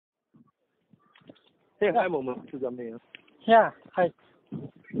Hey, hi, Mohammed. This is Amir here. Yeah, hi.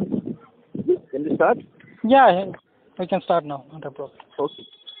 Can we start? Yeah, we can start now. Not a problem. Okay.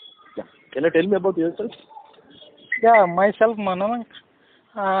 Yeah. Can you tell me about yourself? Yeah, myself, Manan.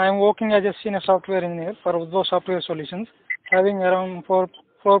 I'm working as a senior software engineer for Udvo Software Solutions, having around four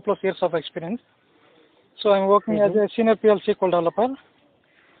plus years of experience. So I'm working as a senior PLSQL developer.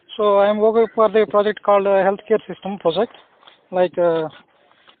 So I'm working for the project called Healthcare System Project. Like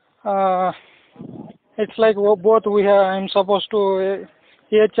it's like both we have. I'm supposed to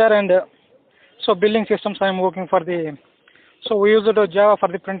HR and so billing systems. I'm working for the. So we use the Java for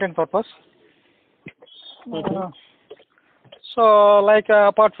the print-end purpose. So like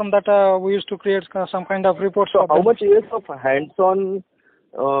apart from that, we used to create some kind of reports. So how much years of hands-on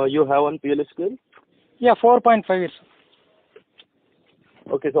you have on PLSQL? Yeah, 4.5 years.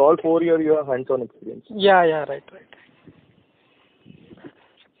 Okay, so all 4 years you have hands-on experience. Yeah, right.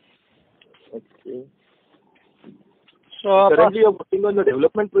 Okay. So currently you're working on the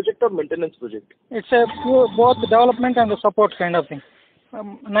development project or maintenance project? It's a both development and the support kind of thing.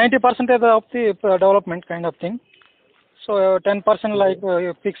 90% of the development kind of thing. So 10% like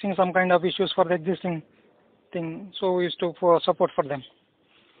fixing some kind of issues for the existing thing. So we used to support for them.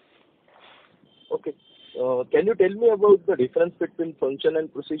 Okay. Can you tell me about the difference between function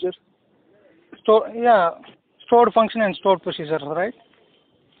and procedure? Stored function and stored procedure, right?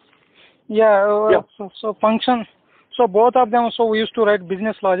 Yeah. So function. So both of them. So we used to write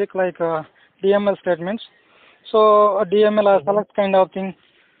business logic like DML statements. So a DML select kind of thing.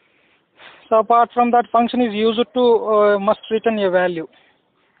 So apart from that, function is used to must return a value.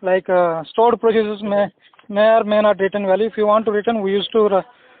 Like stored procedures may or may not return value. If you want to return, we used to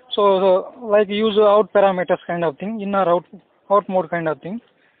like use out parameters kind of thing, in or out mode kind of thing.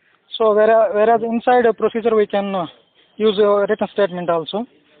 So whereas inside a procedure we can use a return statement also.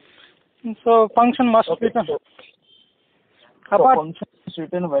 So function must return. So function is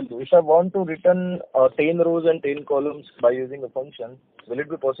return value. If I want to return 10 rows and 10 columns by using a function, will it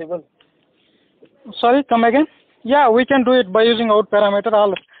be possible? Sorry, come again? Yeah, we can do it by using out parameter.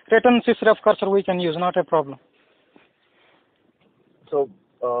 All return sysref cursor we can use, not a problem. So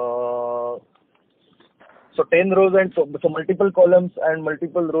 10 rows and so multiple columns and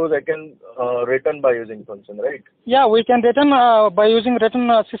multiple rows I can return by using function, right? Yeah, we can return by using return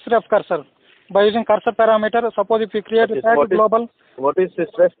sysref cursor. By using cursor parameter, suppose if you create a tag global. What is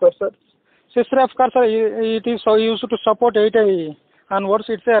sysref cursor? Sysref cursor, it is so used to support 8A onwards.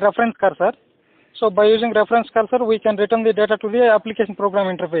 It's a reference cursor. So by using reference cursor, we can return the data to the application program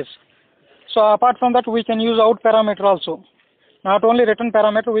interface. So apart from that, we can use out parameter also. Not only return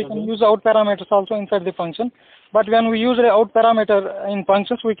parameter, we can use out parameters also inside the function. But when we use the out parameter in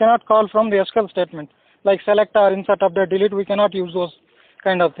functions, we cannot call from the SQL statement. Like select or insert, update, delete, we cannot use those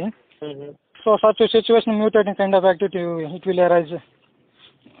kind of thing. So such a situation mutating kind of activity, it will arise.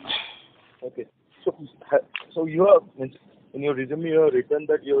 Okay. So you have, in your resume, you have written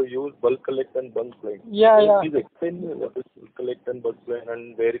that you use bulk collect and bulk line. Yeah. Please explain me what is bulk collect and bulk line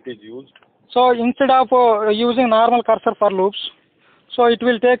and where it is used. So instead of using normal cursor for loops, so it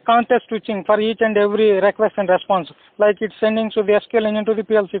will take context switching for each and every request and response, like it's sending to the SQL engine to the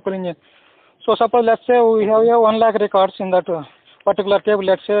PLSQL engine. So suppose let's say we have 1 lakh records in that particular table,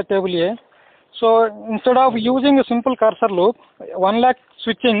 let's say table A. So instead of using a simple cursor loop, 1 lakh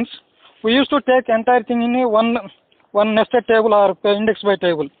switchings, we used to take entire thing in a one nested table or index by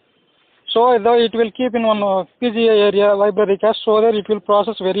table. So though it will keep in one PGA area library cache, so that it will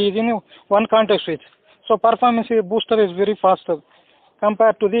process very easy in one context switch. So performance booster is very faster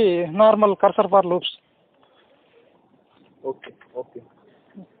compared to the normal cursor for loops. Okay.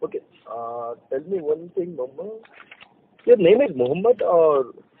 Tell me one thing, Mohammed. Your name is Mohammed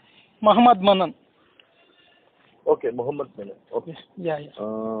or? Muhammad Manan. Okay, Mohammed Manan. Okay. Yeah.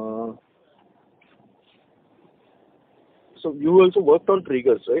 So you also worked on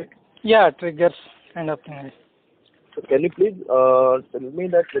triggers, right? Yeah, triggers kind of thing. So can you please tell me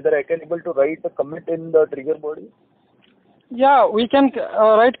that whether I can able to write a commit in the trigger body? Yeah, we can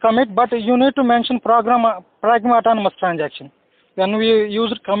write commit, but you need to mention program autonomous transaction. When we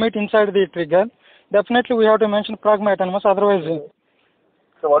use commit inside the trigger, definitely we have to mention program autonomous, otherwise.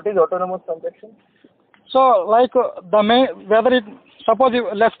 So what is autonomous transaction? So like the main, suppose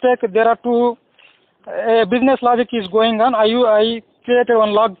let's take there are two, a business logic is going on. I created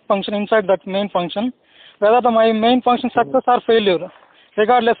one log function inside that main function. Whether my main function success or failure,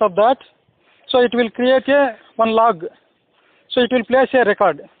 regardless of that, so it will create one log. So it will place a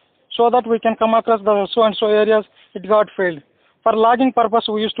record so that we can come across the so and so areas it got failed. For logging purpose,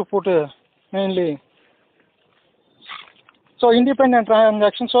 we used to put mainly. So independent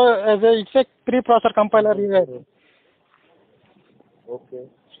transaction. So it's a preprocessor compiler. Okay.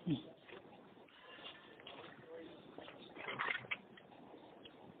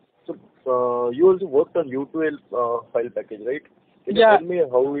 So you also worked on U2L file package, right? Can you tell me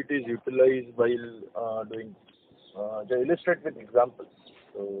how it is utilized while doing? Just illustrate with examples,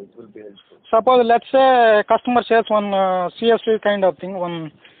 so it will be helpful. Suppose let's say customer says one CSV kind of thing,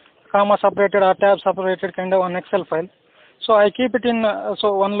 one comma separated or tab separated kind of an Excel file. So I keep it in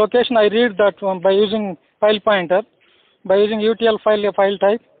so one location. I read that one by using file pointer, by using UTL file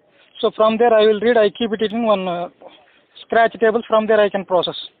type. So from there I will read. I keep it in one scratch table. From there I can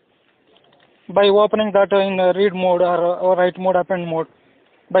process by opening that in read mode or write mode, append mode,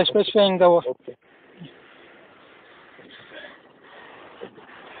 by specifying the. Okay.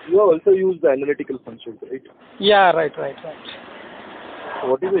 You have also used the analytical functions, right? Yeah, right. So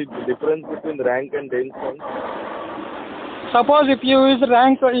what is the difference between rank and dense rank? Suppose if you use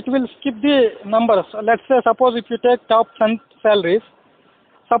rank, it will skip the numbers. Let's say, suppose if you take top 10 salaries,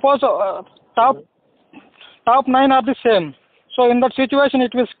 suppose top 9 are the same. So in that situation,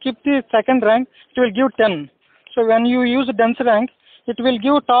 it will skip the second rank. It will give 10. So when you use dense rank, it will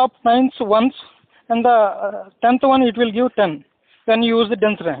give top 9's once, and the 10th one it will give 10 when you use the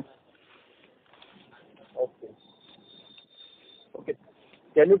dense rank. Okay.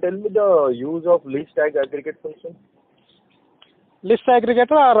 Can you tell me the use of list tag aggregate function? List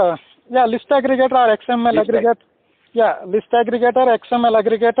aggregator or list aggregator or XML aggregator. List aggregator, XML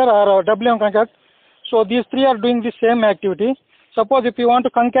aggregator or WM concat. So these three are doing the same activity. Suppose if you want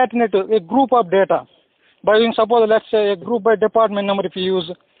to concatenate a group of data by using, suppose let's say a group by department number if you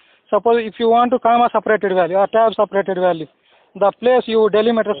use. Suppose if you want to comma separated value or tab separated value, the place you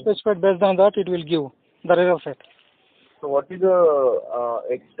delimiter specified based on that, it will give the result set. So what is the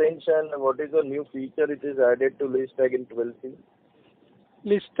extension, what is the new feature it is added to list tag in 12c?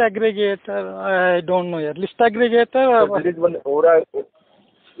 List aggregator, I don't know yet. List aggregator. So there is one overall.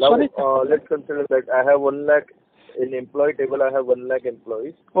 Sorry? Let's consider that I have 1 lakh in employee table. I have 1 lakh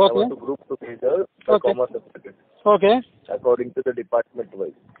employees. Okay. I want to group together by comma separated. Okay. According to the department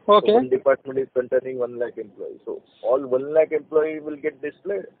wise. Okay. So one department is containing 1 lakh employees. So all 1 lakh employees will get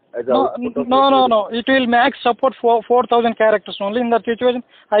displayed as a output of No. It will max support for 4,000 characters only. In that situation,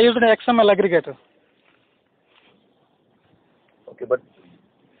 I used an XML aggregator. Okay, but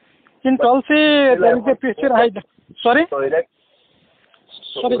in 12c, there is a feature. Sorry?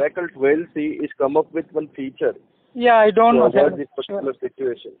 So Oracle 12c is come up with one feature. Yeah, I don't know. Avoid this particular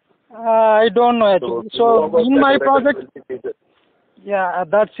situation. I don't know actually. So in my project,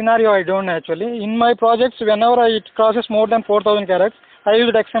 that scenario I don't know actually. In my projects, whenever it crosses more than 4,000 characters, I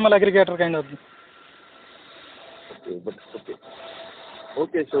use the XML aggregator kind of thing.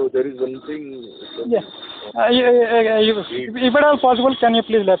 Okay, so there is one thing. Yeah. If at all possible, can you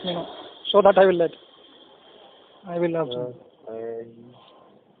please let me know so that I will observe.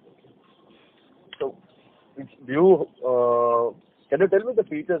 So, can you tell me the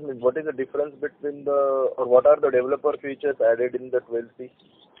features? What is the difference between what are the developer features added in the 12c?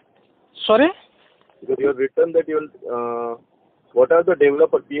 Sorry? Because you have written that what are the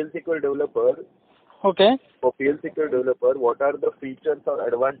PLSQL developer? Okay. For PLSQL developer, what are the features or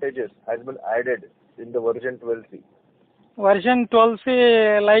advantages has been added in the version 12c? Version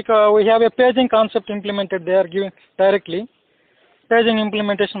 12c, like we have a paging concept implemented there, giving directly. Paging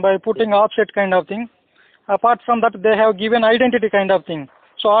implementation by putting offset kind of thing. Apart from that, they have given identity kind of thing.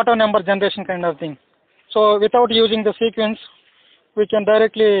 So auto number generation kind of thing. So without using the sequence, we can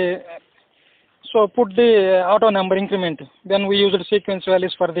directly put the auto number increment. Then we use the sequence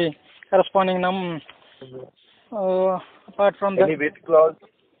values for the corresponding apart from that. Any with clause?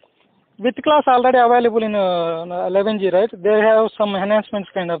 With class already available in 11G, right? They have some enhancements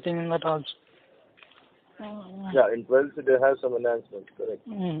kind of thing in that also. Yeah, in 12C they have some enhancements, correct.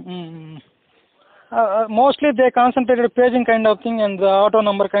 Mostly they concentrated paging kind of thing and the auto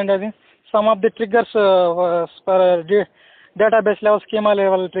number kind of thing. Some of the triggers for database level, schema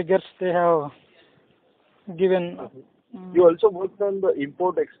level triggers they have given. You also worked on the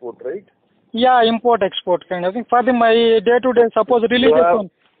import export, right? Yeah, import export kind of thing. For my day-to-day, suppose release one.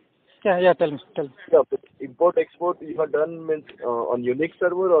 Yeah, tell me. Yeah, but import export you have done means on Unix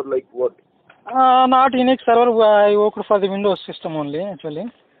server or like what? Not Unix server. I worked for the Windows system only actually.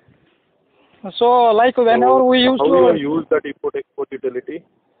 So like whenever we used how do you use that import export utility?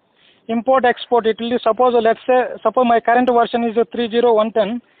 Import export utility. Suppose my current version is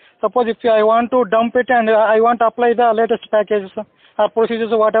 3.0.110. Suppose if I want to dump it and I want to apply the latest packages or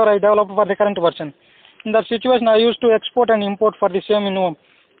procedures whatever I developed for the current version. In that situation, I used to export and import for the same.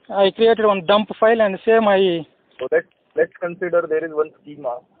 I created one dump file and same I. So let's consider there is one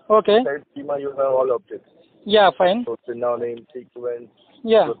schema. Okay. Inside schema you have all objects. Yeah, fine. So synonym, sequence,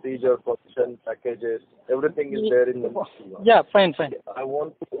 Yeah. procedure, function, packages, everything is there in one schema. Yeah, fine. I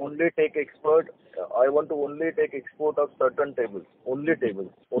want to only take export of certain tables, only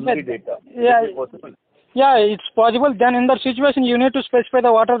data. Yeah. Is it possible? Yeah, it's possible. Then in that situation, you need to specify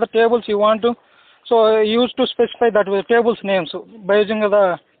what are the tables you want to. So you used to specify that with tables names by using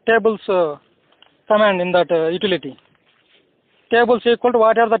the tables command in that utility. Tables equal to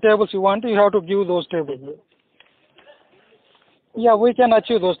what are the tables you want, you have to give those tables. Yeah, we can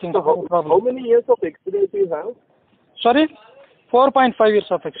achieve those things. So how many years of experience you have? Sorry? 4.5 years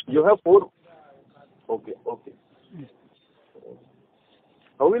of experience. You have 4. Okay.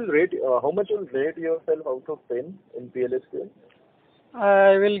 How much will rate yourself out of 10 in PLSQL?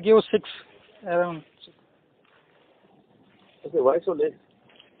 I will give 6 around. Okay, why so less?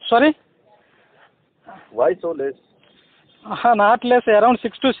 Sorry? Why so less? Not less, around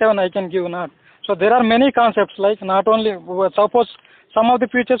 6 to 7 I can give not. So there are many concepts, like not only, suppose some of the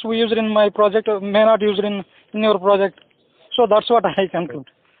features we use in my project may not use in your project. So that's what I conclude.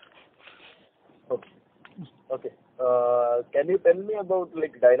 Okay. Can you tell me about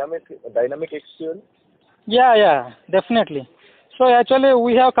like dynamic SQL? Yeah, definitely. So actually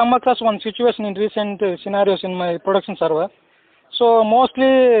we have come across one situation in recent scenarios in my production server. So most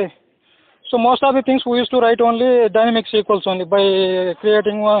of the things we used to write only dynamic SQLs only by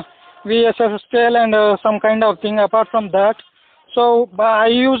creating VSS scale and some kind of thing. Apart from that, so I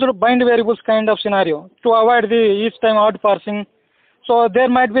used bind variables kind of scenario to avoid the each time hard parsing. So there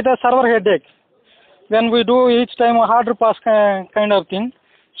might be the server headache when we do each time a hard pass kind of thing.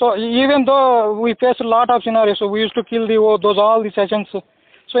 So even though we face a lot of scenarios, so we used to kill all the sessions.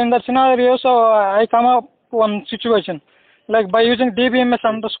 So in that scenario, so I come up one situation like by using dbms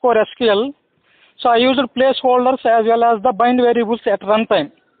underscore SQL. So I used placeholders as well as the bind variables at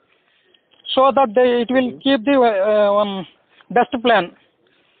runtime, so that it will keep the one best plan.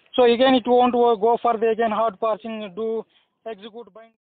 So again, it won't go for the hard parsing, do execute bind.